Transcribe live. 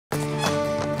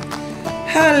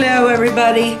Hello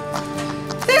everybody,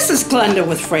 this is Glenda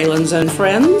with Fralins and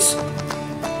Friends,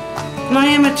 and I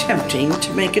am attempting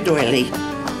to make a doily.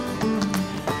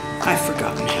 I've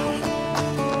forgotten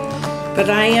how, but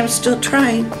I am still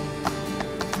trying.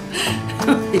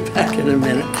 I'll be back in a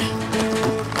minute.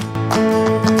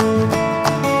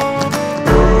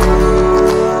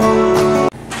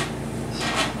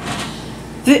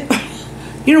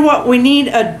 You know what,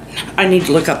 I need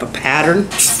to look up a pattern.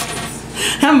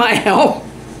 That might help.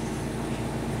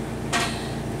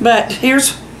 But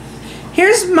here's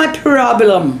my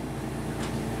problem.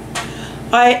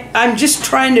 I'm just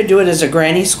trying to do it as a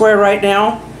granny square right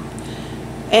now,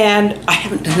 and I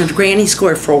haven't done a granny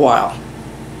square for a while.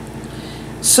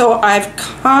 So I've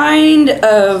kind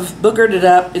of boogered it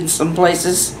up in some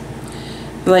places.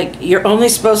 Like, you're only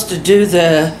supposed to do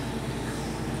the,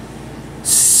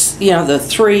 you know, the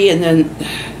 3 and then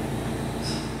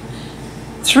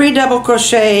 3 double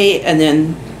crochet and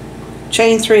then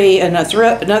chain 3 and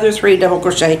another 3 double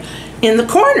crochet in the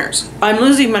corners. I'm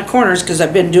losing my corners because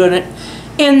I've been doing it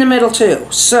in the middle too.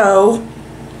 So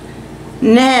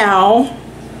now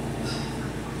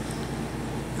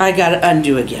I gotta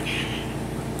undo again.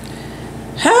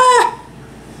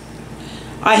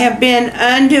 I have been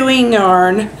undoing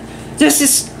yarn. This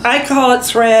is, I call it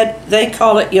thread, they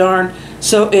call it yarn,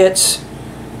 so it's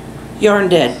yarn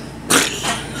dead.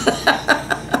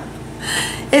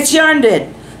 It's yarn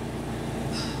dead.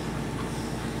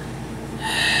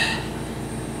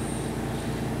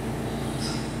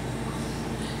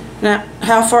 Now,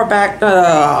 how far back?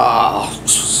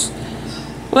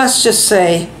 Let's just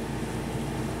say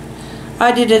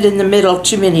I did it in the middle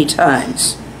too many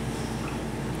times.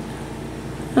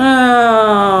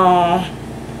 Oh,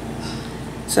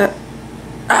 so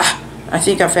I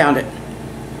think I found it.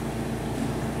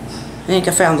 I think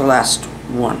I found the last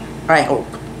one. I hope.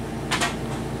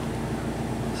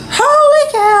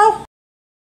 Holy cow!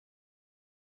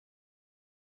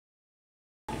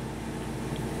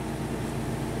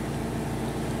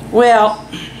 Well,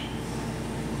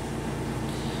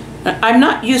 I'm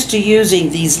not used to using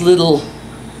these little,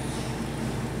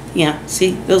 yeah,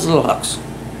 see, those little hooks.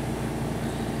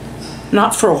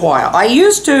 Not for a while. I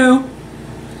used to,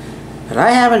 but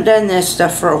I haven't done this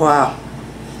stuff for a while.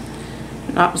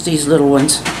 Not with these little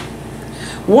ones.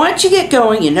 Once you get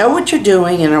going, you know what you're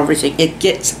doing and everything, it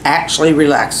gets actually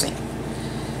relaxing.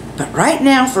 But right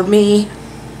now for me,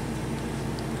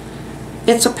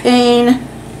 it's a pain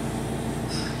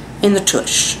in the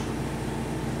tush.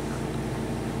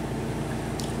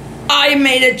 I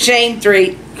made a chain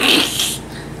 3.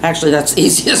 Actually, that's the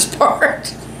easiest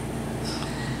part.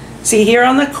 See, here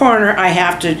on the corner, I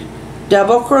have to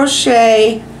double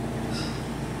crochet.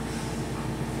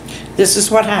 This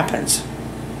is what happens.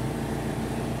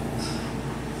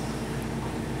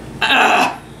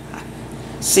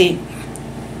 See,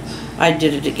 I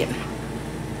did it again.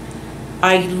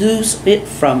 I lose it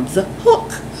from the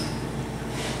hook.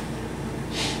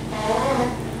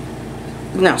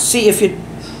 Now, see, if you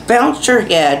bounce your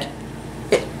head,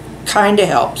 it kind of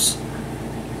helps.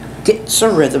 Gets a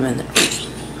rhythm in it.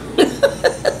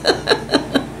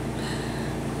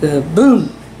 Boom.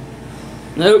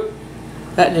 Nope,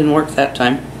 that didn't work that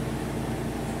time.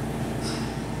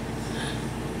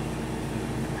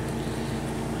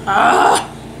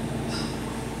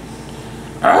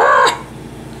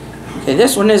 Okay,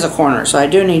 this one is a corner, so I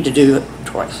do need to do it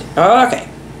twice. Okay.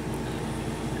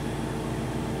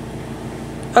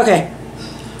 Okay,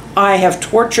 I have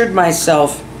tortured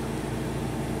myself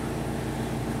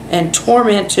and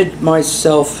tormented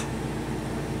myself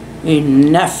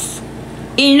enough.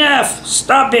 Enough!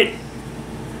 Stop it!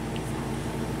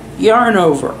 Yarn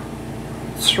over.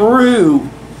 Through.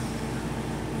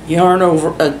 Yarn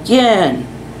over again.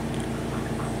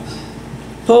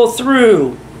 Pull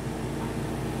through.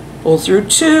 Pull through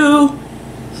 2.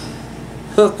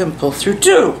 Hook and pull through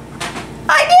 2.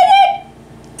 I did it!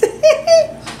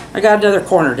 I got another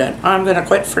corner done. I'm going to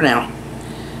quit for now.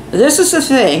 This is the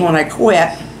thing, when I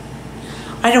quit,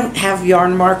 I don't have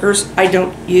yarn markers. I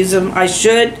don't use them. I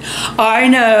should. I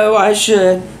know I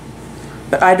should.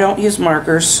 But I don't use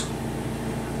markers.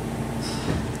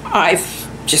 I've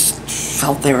just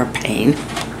felt they were a pain.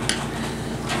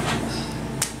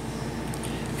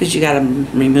 Because you got to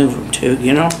remove them too,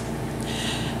 you know.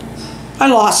 I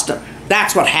lost them.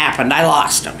 That's what happened. I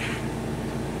lost them.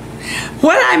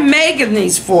 What I'm making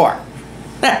these for,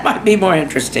 that might be more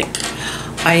interesting.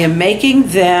 I am making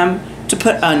them to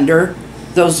put under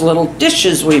those little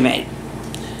dishes we made.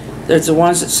 There's the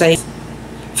ones that say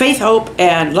faith, hope,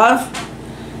 and love.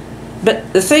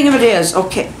 But the thing of it is,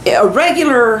 okay, a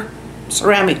regular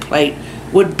ceramic plate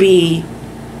would be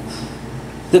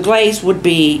the glaze would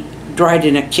be dried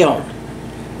in a kiln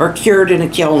or cured in a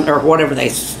kiln or whatever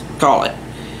they call it.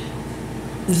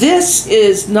 This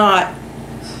is not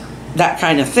that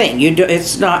kind of thing.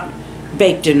 It's not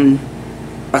baked in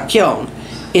a kiln.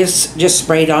 It's just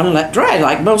sprayed on and let dry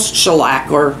like most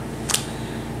shellac or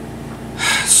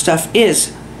stuff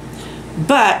is.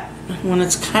 But when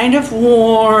it's kind of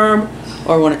warm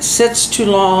or when it sits too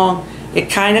long, it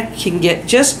kind of can get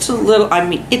just a little, I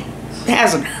mean, it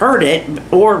hasn't hurt it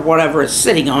or whatever it's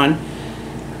sitting on,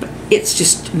 but it's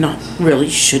just not really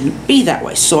shouldn't be that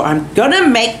way. So I'm gonna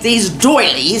make these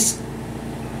doilies.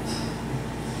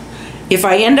 If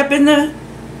I end up in the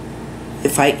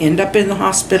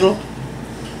hospital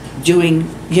doing,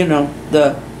 you know,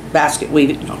 the basket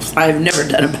weaving, no, I've never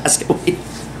done a basket weave.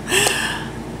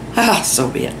 Ah, so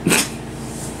be it.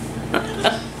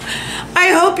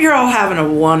 I hope you're all having a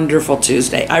wonderful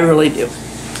Tuesday. I really do.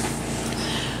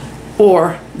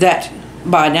 Or that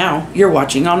by now you're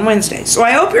watching on Wednesday. So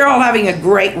I hope you're all having a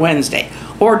great Wednesday.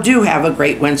 Or do have a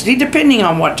great Wednesday, depending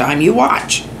on what time you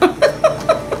watch.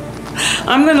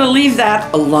 I'm going to leave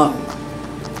that alone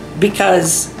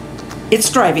because it's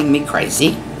driving me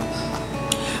crazy.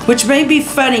 Which may be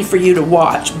funny for you to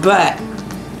watch, but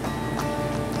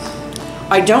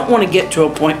I don't want to get to a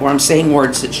point where I'm saying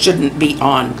words that shouldn't be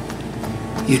on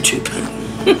YouTube.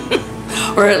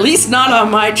 Or at least not on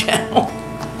my channel.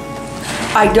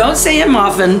 I don't say them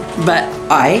often, but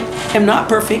I am not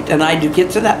perfect and I do get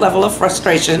to that level of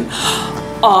frustration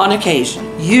on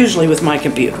occasion, usually with my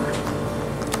computer.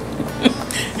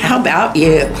 How about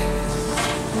you?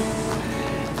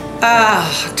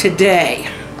 Today.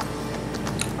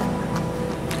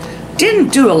 Didn't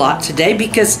do a lot today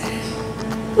because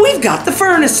we've got the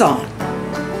furnace on.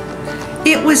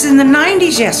 It was in the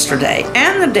 90s yesterday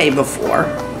and the day before,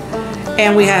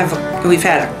 and we've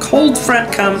had a cold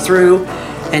front come through,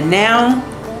 and now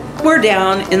we're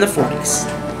down in the 40s.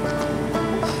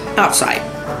 Outside.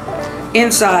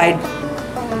 Inside,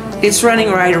 it's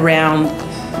running right around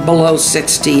below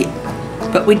 60,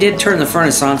 but we did turn the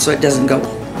furnace on so it doesn't go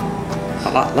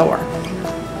a lot lower.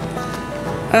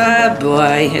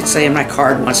 Boy, it's saying my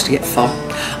card wants to get full.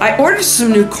 I ordered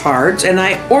some new cards and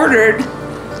I ordered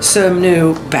some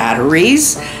new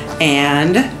batteries,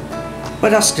 and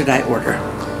what else did I order?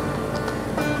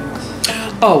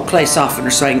 Oh, clay softener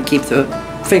so I can keep the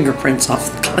fingerprints off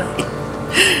the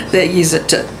clay. They use it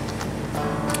to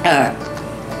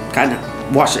kind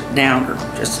of wash it down or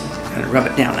just kind of rub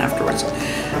it down afterwards.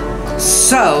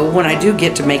 So when I do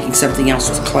get to making something else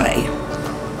with clay,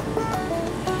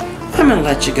 I'm gonna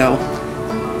let you go.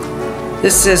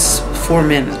 This is 4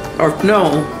 minutes, or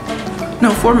no,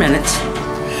 4 minutes.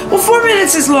 Well, 4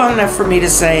 minutes is long enough for me to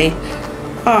say,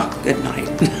 oh, good night.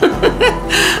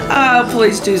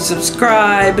 Please do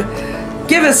subscribe,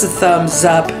 give us a thumbs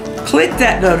up, click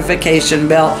that notification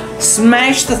bell,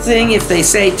 smash the thing if they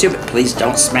say to, but please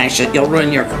don't smash it, you'll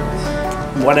ruin your,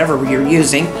 whatever you're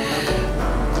using.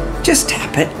 Just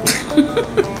tap it.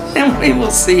 And we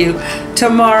will see you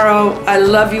tomorrow. I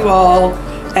love you all,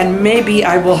 and maybe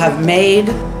I will have made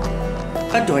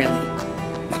a doily.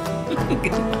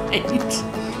 Good night.